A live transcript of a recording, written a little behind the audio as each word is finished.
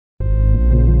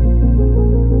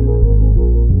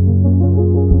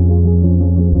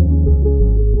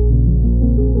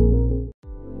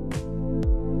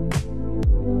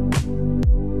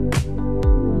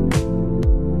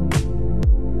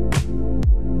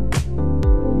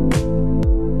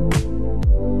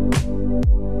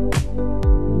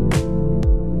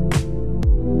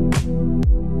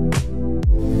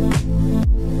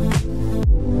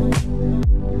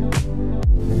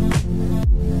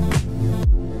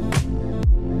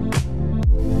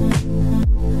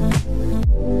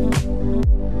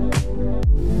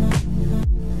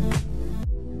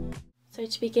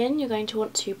begin, you're going to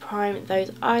want to prime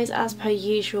those eyes. As per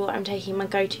usual, I'm taking my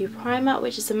go-to primer,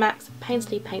 which is the MAC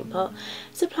Painterly Paint Pot.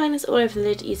 So applying this all over the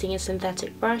lid using a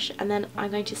synthetic brush, and then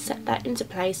I'm going to set that into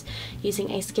place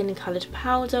using a skin coloured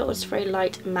powder, or just very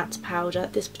light matte powder.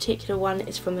 This particular one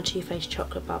is from the Too Faced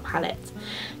Chocolate Bar palette.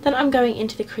 Then I'm going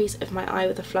into the crease of my eye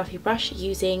with a fluffy brush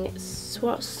using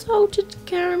salted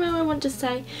caramel, I want to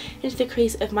say, into the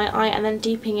crease of my eye, and then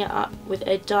deepening it up with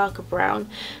a darker brown,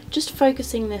 just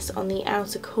focusing this on the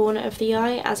outer corner of the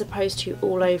eye as opposed to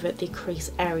all over the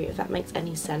crease area, if that makes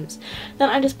any sense. Then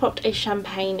I just popped a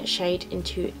champagne shade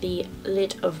into the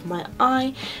lid of my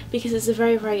eye because it's a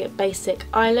very basic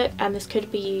eye look, and this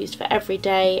could be used for every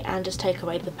day and just take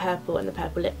away the purple and the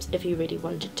purple lips if you really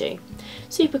wanted to.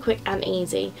 Super quick and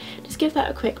easy. Just give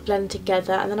that a quick blend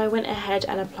together, and then I went ahead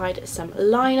and applied some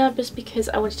liner just because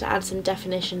I wanted to add some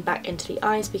definition back into the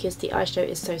eyes because the eyeshadow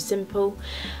is so simple.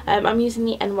 I'm using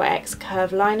the NYX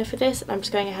Curve Liner for this, and I'm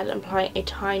just going ahead and applying a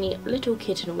tiny little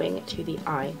kitten wing to the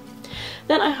eye.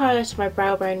 Then I highlighted my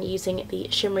brow bone using the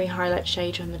shimmery highlight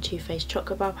shade from the Too Faced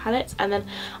Chocolate Bar palette, and then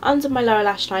under my lower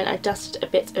lash line I dusted a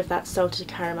bit of that salted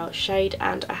caramel shade,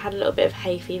 and I had a little bit of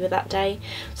hay fever that day,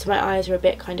 so my eyes were a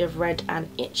bit kind of red and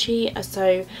itchy,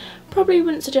 so probably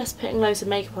wouldn't suggest putting loads of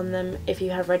makeup on them if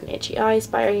you have red and itchy eyes,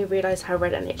 but I only realised how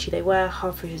red and itchy they were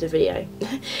halfway through the video.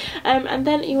 And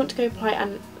then you want to go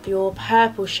apply your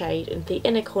purple shade in the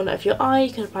inner corner of your eye.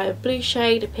 You can apply a blue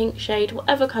shade, a pink shade,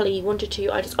 whatever colour you wanted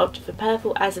to. I just opted for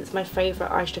purple as it's my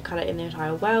favourite eyeshadow colour in the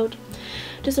entire world.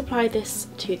 Just apply this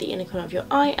to the inner corner of your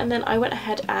eye, and then I went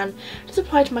ahead and just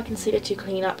applied my concealer to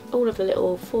clean up all of the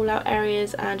little fallout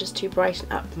areas and just to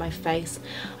brighten up my face.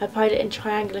 I applied it in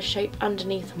triangular shape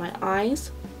underneath my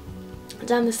eyes,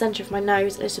 down the centre of my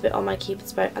nose, a little bit on my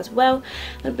cupid's bow as well,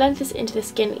 and blend this into the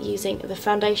skin using the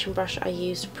foundation brush I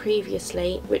used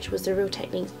previously, which was the Real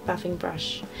Techniques buffing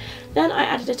brush. Then I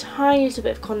added a tiny little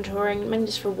bit of contouring, mainly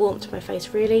just for warmth to my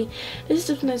face really. This is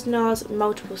just from those NARS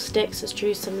multiple sticks. Just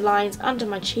drew some lines under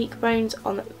my cheekbones,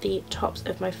 on the tops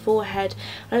of my forehead.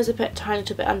 I also put a tiny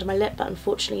little bit under my lip, but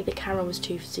unfortunately the camera was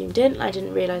too zoomed in and I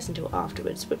didn't realise until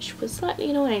afterwards, which was slightly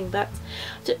annoying, but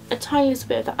a tiny little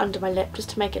bit of that under my lip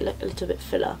just to make it look a little bit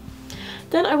fuller.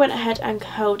 Then I went ahead and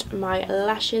curled my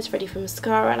lashes ready for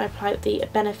mascara, and I applied the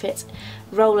Benefit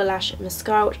Roller Lash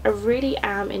Mascara, which I really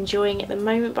am enjoying at the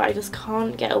moment, but I just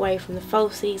can't get away from the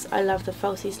falsies. I love the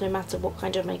falsies no matter what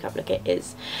kind of makeup look it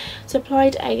is. So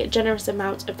applied a generous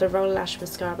amount of the Roller Lash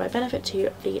Mascara by Benefit to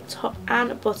the top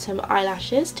and bottom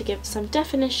eyelashes to give some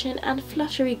definition and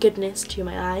fluttery goodness to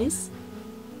my eyes.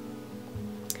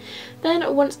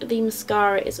 Then once the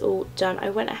mascara is all done, I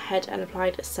went ahead and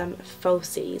applied some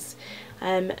falsies.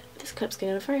 This clip's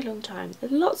going on a very long time.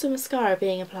 There's lots of mascara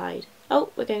being applied. Oh,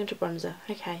 we're going into bronzer.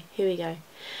 Okay, here we go.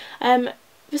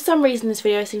 For some reason this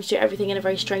video seems to do everything in a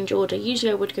very strange order.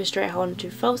 Usually I would go straight on to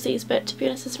falsies, but to be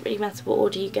honest it doesn't really matter what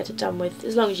order you get it done with,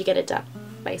 as long as you get it done,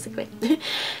 basically.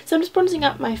 So I'm just bronzing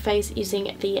up my face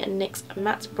using the NYX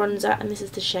matte bronzer, and this is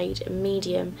the shade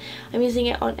Medium. I'm using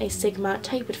it on a Sigma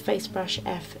tapered face brush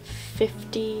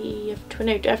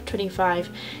F25.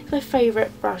 It's my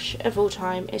favourite brush of all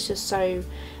time. It's just so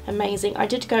amazing. I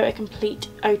did go a complete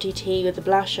OTT with the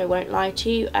blush, I won't lie to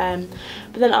you,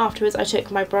 but then afterwards I took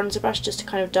my bronzer brush just to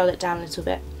kind of dull it down a little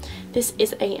bit. This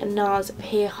is a NARS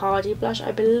Pier Hardy blush.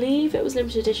 I believe it was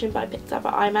limited edition, but I picked it up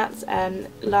at IMATS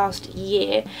last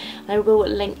year. I will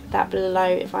link that below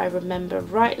if I remember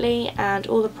rightly, and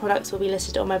all the products will be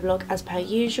listed on my blog as per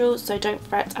usual, so don't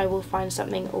fret, I will find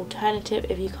something alternative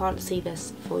if you can't see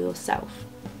this for yourself.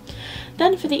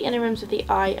 Then for the inner rims of the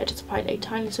eye, I just applied a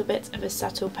tiny little bit of a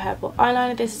subtle purple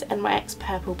eyeliner. This is NYX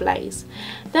Purple Blaze.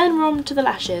 Then we're on to the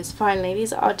lashes. Finally,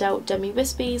 these are Ardell Demi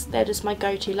Wispies. They're just my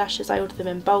go-to lashes. I order them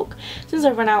in bulk. Since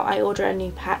I run out, I order a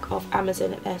new pack off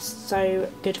Amazon. They're so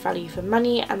good value for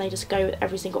money, and they just go with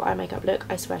every single eye makeup look,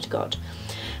 I swear to God.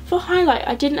 For highlight,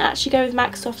 I didn't actually go with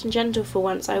MAC Soft and Gentle for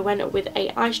once. I went with a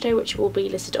eyeshadow, which will be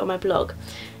listed on my blog.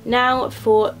 Now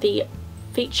for the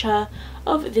feature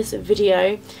of this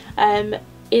video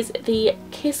is the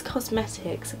Kiss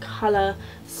Cosmetics Colour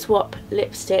Swap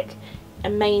Lipstick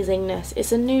Amazingness.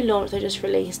 It's a new launch they just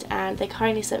released, and they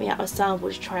kindly sent me out a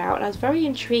sample to try out, and I was very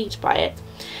intrigued by it.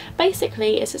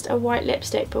 Basically it's just a white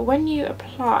lipstick, but when you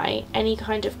apply any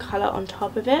kind of colour on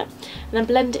top of it and then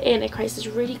blend it in, it creates this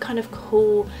really kind of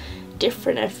cool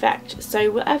different effect. So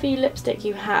whatever lipstick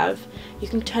you have, you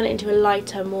can turn it into a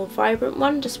lighter, more vibrant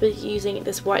one just with using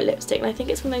this white lipstick. And I think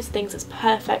it's one of those things that's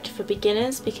perfect for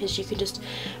beginners because you can just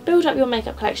build up your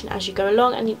makeup collection as you go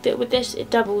along, and with this it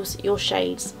doubles your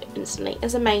shades instantly.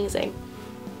 It's amazing.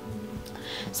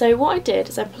 So what I did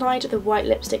is I applied the white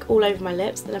lipstick all over my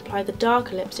lips, then applied the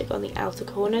darker lipstick on the outer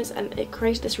corners, and it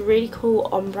created this really cool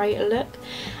ombre look.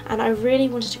 And I really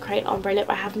wanted to create an ombre lip.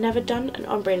 I have never done an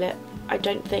ombre lip, I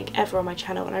don't think, ever on my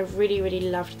channel, and I really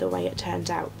loved the way it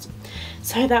turned out.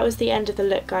 So that was the end of the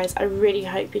look, guys. I really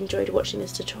hope you enjoyed watching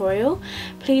this tutorial.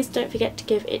 Please don't forget to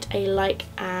give it a like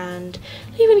and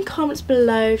leave any comments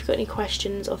below if you've got any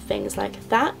questions or things like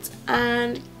that,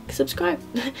 and subscribe.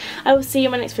 I will see you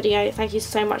in my next video. Thank you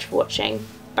so much for watching.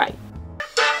 Bye.